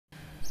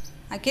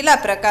அகிலா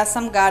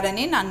பிரகாசம்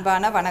கார்டனின்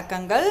அன்பான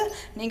வணக்கங்கள்.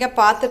 நீங்கள்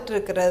பார்த்துட்டு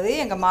இருக்கிறது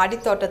எங்கள் மாடி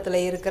தோட்டத்தில்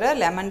இருக்கிற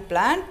லெமன்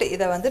பிளான்ட்.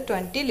 இதை வந்து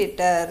 20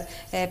 லிட்டர்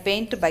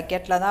பெயிண்ட்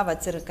பக்கெட்டில் தான்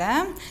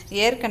வச்சுருக்கேன்.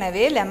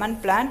 ஏற்கனவே லெமன்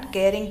பிளான்ட்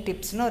கேரிங்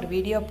டிப்ஸ்னு ஒரு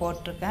வீடியோ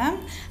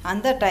போட்டிருக்கேன்.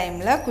 அந்த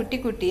டைமில் குட்டி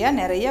குட்டியாக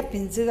நிறைய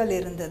பிஞ்சுகள்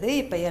இருந்தது.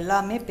 இப்போ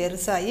எல்லாமே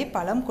பெருசாகி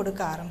பழம்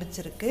கொடுக்க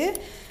ஆரம்பிச்சிருக்கு.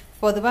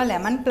 பொதுவாக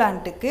லெமன்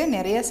பிளான்ட்டுக்கு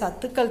நிறைய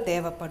சத்துக்கள்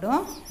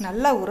தேவைப்படும்.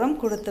 நல்ல உரம்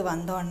கொடுத்து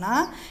வந்தோன்னா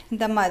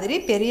இந்த மாதிரி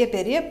பெரிய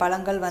பெரிய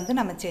பழங்கள் வந்து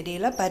நம்ம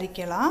செடியில்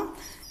பறிக்கலாம்.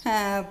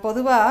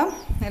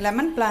 பொதுவாக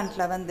லெமன்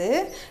பிளான்ட்டில் வந்து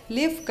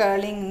லீஃப்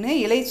கர்லிங்னு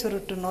இலை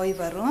சுருட்டு நோய்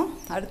வரும்.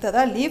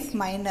 அடுத்ததாக லீஃப்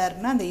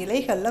மைனர்னு அந்த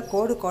இலைகளில்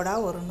கோடு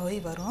கோடாக ஒரு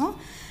நோய் வரும்.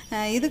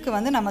 இதுக்கு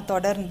வந்து நம்ம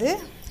தொடர்ந்து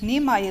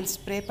நீம் ஆயில்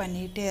ஸ்ப்ரே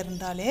பண்ணிகிட்டே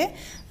இருந்தாலே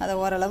அதை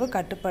ஓரளவு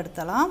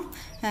கட்டுப்படுத்தலாம்.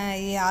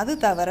 அது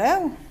தவிர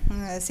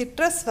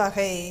சிட்ரஸ்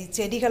வகை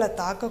செடிகளை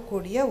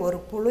தாக்கக்கூடிய ஒரு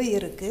புழு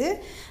இருக்குது.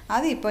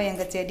 அது இப்போ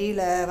எங்கள்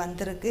செடியில்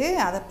வந்திருக்கு.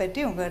 அதை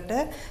பற்றி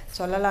உங்கள்கிட்ட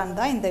சொல்லலான்னு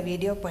தான் இந்த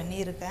வீடியோ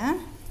பண்ணியிருக்கேன்.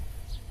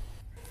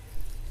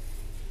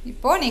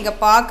 இப்போது நீங்கள்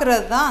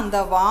பார்க்குறது தான் அந்த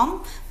வாம்.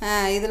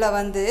 இதில்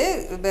வந்து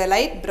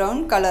லைட்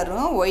ப்ரௌன்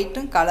கலரும்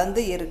ஒயிட்டும்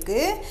கலந்து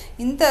இருக்குது.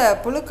 இந்த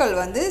புழுக்கள்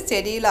வந்து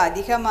செடியில்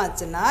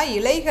அதிகமாச்சுன்னா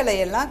இலைகளை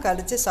எல்லாம்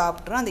கழித்து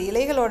சாப்பிட்ரும். அந்த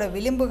இலைகளோட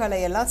விளிம்புகளை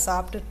எல்லாம்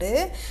சாப்பிட்டுட்டு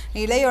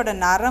இலையோட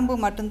நரம்பு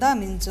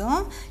மட்டும்தான்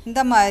மிஞ்சும்.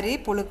 இந்த மாதிரி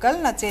புழுக்கள்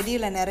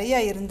செடியில்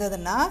நிறையா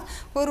இருந்ததுன்னா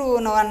ஒரு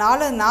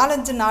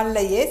 4-5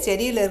 நாள்லையே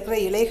செடியில் இருக்கிற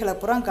இலைகளை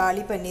பூரா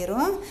காலி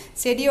பண்ணிடும்.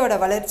 செடியோட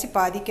வளர்ச்சி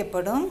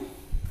பாதிக்கப்படும்.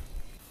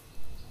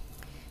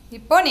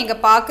 இப்போ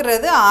நீங்கள்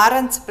பார்க்குறது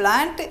ஆரஞ்சு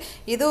பிளான்ட்.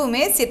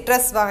 இதுவுமே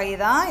சிட்ரஸ் வகை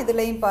தான்.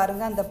 இதுலேயும்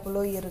பாருங்கள் அந்த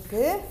புழு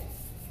இருக்குது.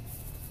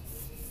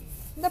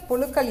 இந்த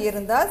புழுக்கள்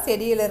இருந்தால்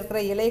செடியில்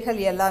இருக்கிற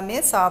இலைகள் எல்லாமே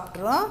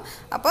சாப்பிட்ரும்.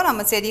 அப்போ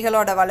நம்ம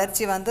செடிகளோட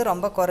வளர்ச்சி வந்து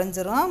ரொம்ப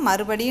குறைஞ்சிரும்.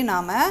 மறுபடியும்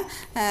நாம்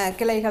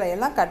கிளைகளை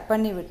எல்லாம் கட்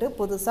பண்ணி விட்டு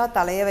புதுசாக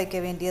தலைய வைக்க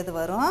வேண்டியது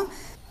வரும்.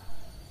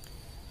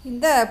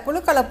 இந்த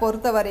புழுக்களை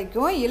பொறுத்த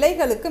வரைக்கும்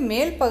இலைகளுக்கு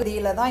மேல்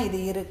பகுதியில் தான் இது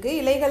இருக்குது.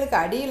 இலைகளுக்கு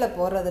அடியில்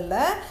போகிறதில்ல.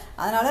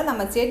 அதனால்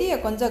நம்ம செடியை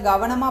கொஞ்சம்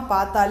கவனமாக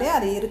பார்த்தாலே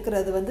அது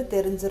இருக்கிறது வந்து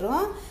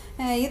தெரிஞ்சிடும்.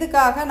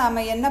 இதுக்காக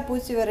நம்ம என்ன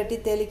பூச்சி விரட்டி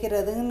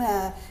தெளிக்கிறதுன்னு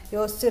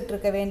யோசிச்சுட்டு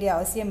இருக்க வேண்டிய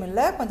அவசியம்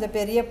இல்லை. கொஞ்சம்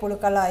பெரிய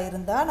புழுக்களாக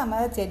இருந்தால் நம்ம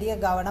செடியை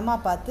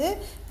கவனமாக பார்த்து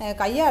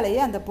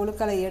கையாலேயே அந்த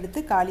புழுக்களை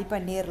எடுத்து காலி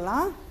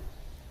பண்ணிடலாம்.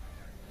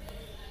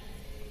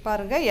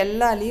 பாருங்கள்,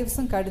 எல்லா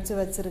லீவ்ஸும் கடித்து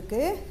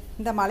வச்சுருக்கு.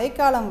 இந்த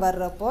மழைக்காலம்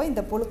வர்றப்போ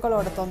இந்த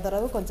புழுக்களோட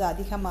தொந்தரவு கொஞ்சம்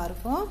அதிகமாக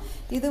இருக்கும்.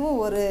 இதுவும்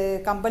ஒரு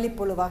கம்பளி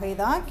புழு வகை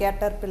தான்.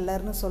 கேட்டர்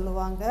பில்லர்னு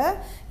சொல்லுவாங்க.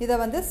 இதை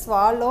வந்து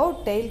ஸ்வாலோ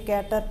டெயில்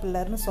கேட்டர்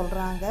பில்லர்னு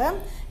சொல்கிறாங்க.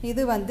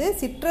 இது வந்து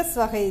சிட்ரஸ்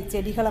வகை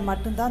செடிகளை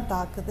மட்டும்தான்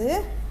தாக்குது.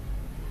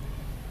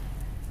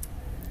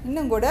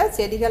 இன்னும் கூட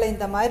செடிகளை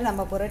இந்த மாதிரி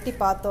நம்ம புரட்டி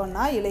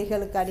பார்த்தோன்னா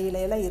இலைகளுக்கு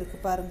அடியிலையெல்லாம்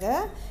இருக்குது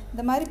பாருங்கள்.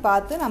 இந்த மாதிரி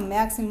பார்த்து நம்ம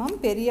மேக்சிமம்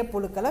பெரிய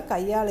புழுக்களை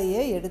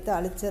கையாலேயே எடுத்து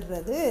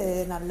அழிச்சிடுறது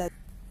நல்லது.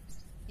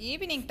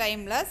 ஈவினிங்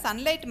டைமில்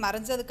சன்லைட்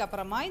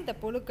மறைஞ்சதுக்கப்புறமா இந்த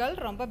புழுக்கள்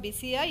ரொம்ப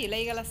பிஸியாக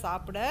இலைகளை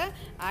சாப்பிட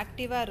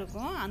ஆக்டிவாக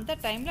இருக்கும். அந்த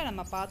டைமில்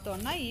நம்ம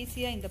பார்த்தோன்னா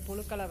ஈஸியாக இந்த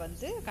புழுக்களை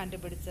வந்து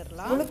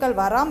கண்டுபிடிச்சிடலாம். புழுக்கள்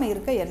வராமல்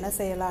இருக்க என்ன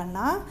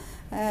செய்யலான்னா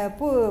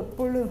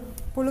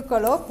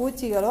புழுக்களோ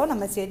பூச்சிகளோ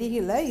நம்ம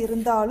செடிகளில்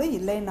இருந்தாலும்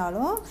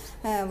இல்லைனாலும்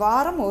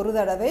வாரம் ஒரு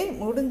தடவை,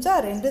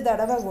 முடிஞ்சால் 2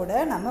 தடவை கூட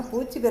நம்ம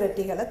பூச்சி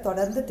விரட்டிகளை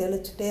தொடர்ந்து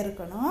தெளிச்சுட்டே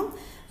இருக்கணும்.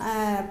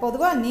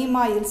 பொதுவாக நீம்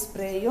ஆயில்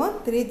ஸ்ப்ரேயும்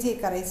 3G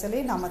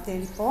கரைசலையும் நம்ம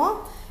தெளிப்போம்.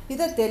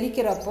 இதை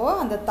தெளிக்கிறப்போ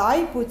அந்த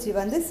தாய்ப்பூச்சி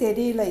வந்து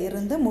செடியில்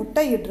இருந்து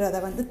முட்டை இடுறதை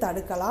வந்து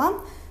தடுக்கலாம்.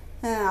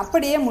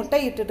 அப்படியே முட்டை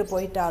இட்டுட்டு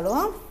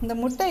போயிட்டாலும் இந்த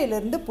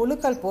முட்டையிலேருந்து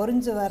புழுக்கள்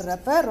பொறிஞ்சு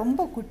வர்றப்ப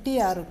ரொம்ப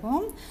குட்டியாக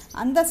இருக்கும்.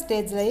 அந்த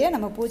ஸ்டேஜ்லேயே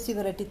நம்ம பூச்சி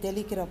விரட்டி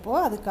தெளிக்கிறப்போ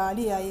அது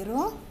காலி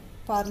ஆயிரும்.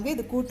 பாருங்கள்,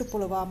 இது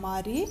கூட்டுப்புழுவாக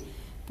மாறி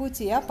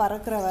பூச்சியாக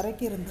பறக்கிற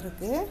வரைக்கும்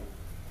இருந்திருக்கு.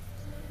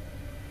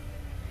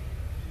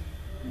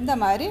 இந்த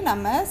மாதிரி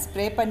நம்ம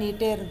ஸ்ப்ரே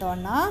பண்ணிகிட்டே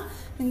இருந்தோன்னா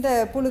இந்த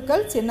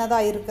புழுக்கள்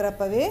சின்னதாக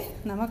இருக்கிறப்பவே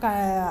நம்ம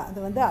அது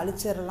வந்து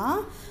அழிச்சிடலாம்.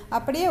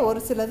 அப்படியே ஒரு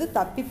சிலது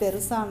தப்பி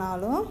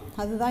பெருசானாலும்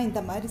அதுதான்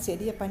இந்த மாதிரி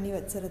செடியை பண்ணி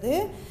வச்சிருது.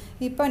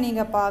 இப்போ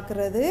நீங்கள்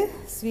பார்க்குறது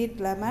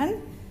ஸ்வீட் லெமன்.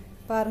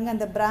 பாருங்கள்,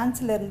 அந்த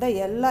பிரான்ச்சில் இருந்த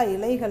எல்லா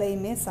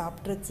இலைகளையுமே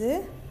சாப்பிட்ருச்சு.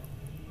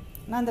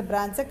 நான் அந்த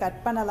பிரான்ச்சை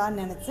கட்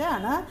பண்ணலான்னு நினச்சேன்.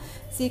 ஆனால்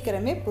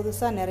சீக்கிரமே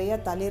புதுசாக நிறைய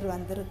தளிர்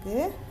வந்திருக்கு.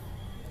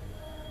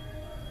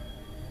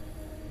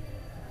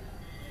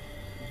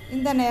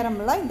 இந்த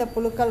நேரமெல்லாம் இந்த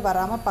புழுக்கள்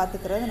வராமல்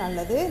பார்த்துக்கிறது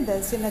நல்லது. இந்த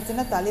சின்ன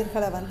சின்ன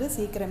தளிர்களை வந்து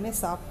சீக்கிரமே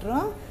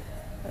சாப்பிட்ரும்.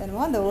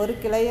 என்னமோ அந்த ஒரு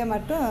கிளையை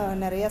மட்டும்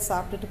நிறையா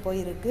சாப்பிட்டுட்டு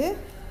போயிருக்கு.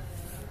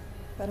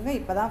 பாருங்கள்,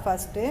 இப்போ தான்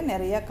ஃபஸ்ட்டு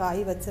நிறையா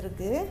காய்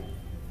வச்சுருக்கு.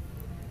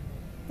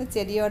 இந்த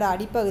செடியோட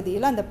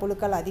அடிப்பகுதியில் அந்த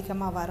புழுக்கள்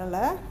அதிகமாக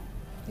வரலை.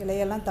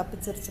 இலையெல்லாம்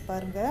தப்பிச்சிருச்சு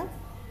பாருங்கள்.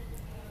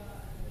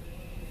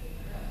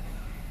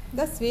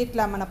 இந்த ஸ்வீட்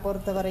லெமனை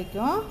பொறுத்த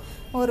வரைக்கும்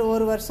ஒரு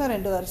 1 வருஷம்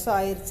 2 வருஷம்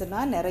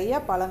ஆயிடுச்சுன்னா நிறையா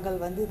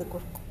பழங்கள் வந்து இது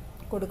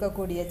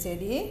கொடுக்கக்கூடிய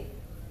செடி.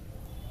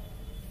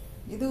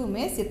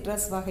 இதுவுமே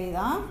சிட்ரஸ் வகை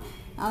தான்.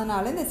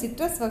 அதனால் இந்த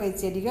சிட்ரஸ் வகை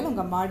செடிகள்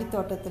உங்கள் மாடி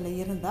தோட்டத்தில்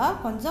இருந்தால்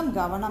கொஞ்சம்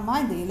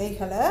கவனமாக இந்த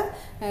இலைகளை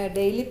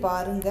டெய்லி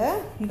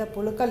பாருங்கள். இந்த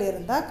புழுக்கள்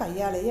இருந்தால்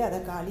கையாலேயே அதை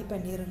காலி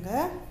பண்ணிடுங்க.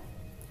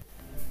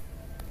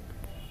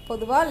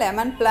 பொதுவாக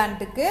லெமன்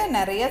பிளான்ட்டுக்கு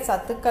நிறைய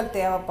சத்துக்கள்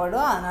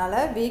தேவைப்படும்.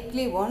 அதனால்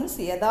வீக்லி ஒன்ஸ்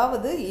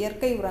ஏதாவது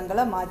இயற்கை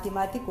உரங்களை மாற்றி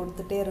மாற்றி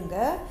கொடுத்துட்டே இருங்க.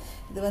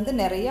 இது வந்து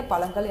நிறைய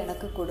பழங்கள்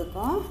எனக்கு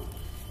கொடுக்கும்.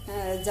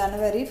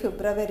 ஜனவரி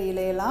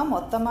பிப்ரவரியிலலாம்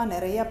மொத்தமாக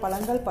நிறைய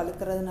பழங்கள்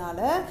பழுக்கிறதுனால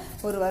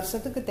ஒரு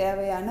வருஷத்துக்கு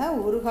தேவையான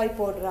ஊறுகாய்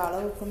போடுற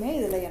அளவுக்குமே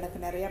இதில் எனக்கு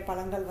நிறைய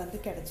பழங்கள் வந்து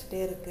கிடச்சிட்டே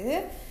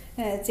இருக்குது.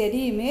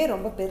 செடியுமே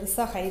ரொம்ப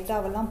பெருசாக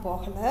ஹைட்டாகலாம்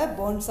போகலை.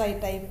 போன்சாய்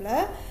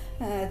டைப்பில்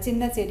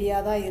சின்ன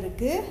செடியாக தான்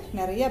இருக்குது.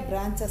 நிறைய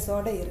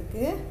பிரான்ச்சஸோடு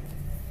இருக்குது.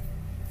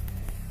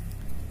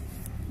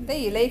 இந்த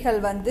இலைகள்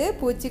வந்து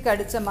பூச்சி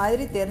கடித்த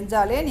மாதிரி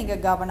தெரிஞ்சாலே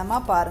நீங்கள்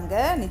கவனமாக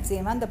பாருங்கள்.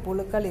 நிச்சயமாக இந்த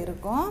புழுக்கள்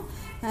இருக்கும்.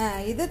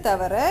 இது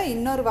தவிர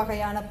இன்னொரு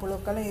வகையான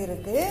புழுக்களும்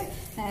இருக்குது.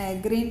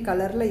 க்ரீன்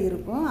கலரில்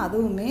இருக்கும்.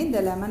 அதுவுமே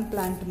இந்த லெமன்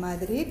பிளான்ட்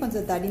மாதிரி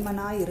கொஞ்சம்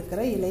தடிமனாக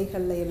இருக்கிற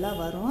இலைகளில் எல்லாம்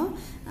வரும்.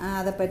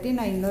 அதை பற்றி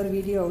நான் இன்னொரு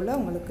வீடியோவில்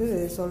உங்களுக்கு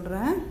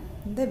சொல்கிறேன்.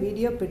 இந்த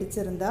வீடியோ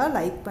பிடிச்சிருந்தால்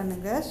லைக்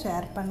பண்ணுங்கள்,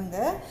 ஷேர்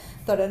பண்ணுங்கள்.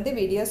 தொடர்ந்து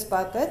வீடியோஸ்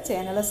பார்க்க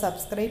சேனலை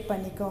சப்ஸ்கிரைப்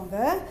பண்ணிக்கோங்க.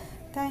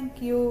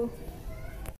 தேங்க்யூ.